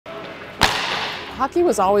Hockey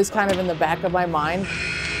was always kind of in the back of my mind.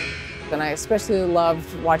 And I especially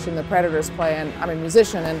loved watching the Predators play, and I'm a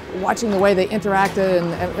musician, and watching the way they interacted,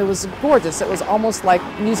 and it was gorgeous. It was almost like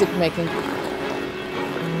music making.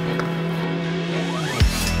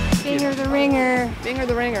 Binger the Ringer. Binger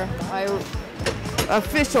the Ringer, my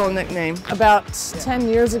official nickname. About 10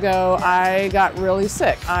 years ago, I got really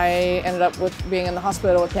sick. I ended up being in the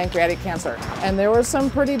hospital with pancreatic cancer. And there were some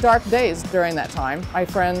pretty dark days during that time. My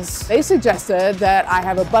friends, they suggested that I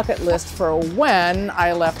have a bucket list for when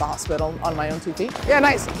I left the hospital on my own 2 feet. Yeah,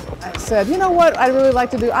 nice. I said, you know what I'd really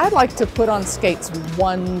like to do? I'd like to put on skates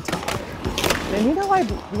one time. And you know, I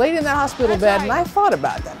laid in that hospital bed and I thought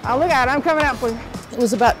about that. Oh, look out, I'm coming out for you. It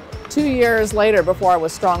was about 2 years later before I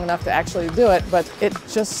was strong enough to actually do it, but it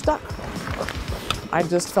just stuck. I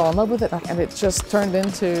just fell in love with it, and it just turned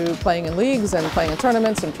into playing in leagues and playing in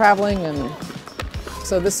tournaments and traveling. And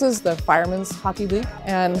so this is the Firemen's Hockey League,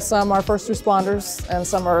 and some are first responders and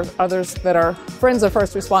some are others that are friends of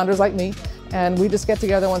first responders like me, and we just get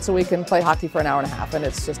together once a week and play hockey for an hour and a half, and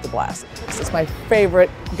it's just a blast. It's my favorite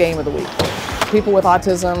game of the week. People with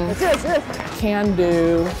autism can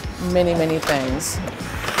do many, many things.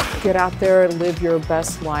 Get out there, live your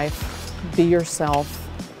best life, be yourself,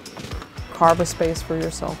 carve a space for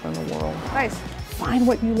yourself in the world. Nice. Find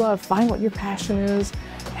what you love, find what your passion is,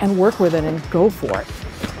 and work with it and go for it.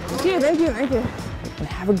 Thank you, thank you, thank you. And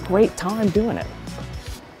have a great time doing it.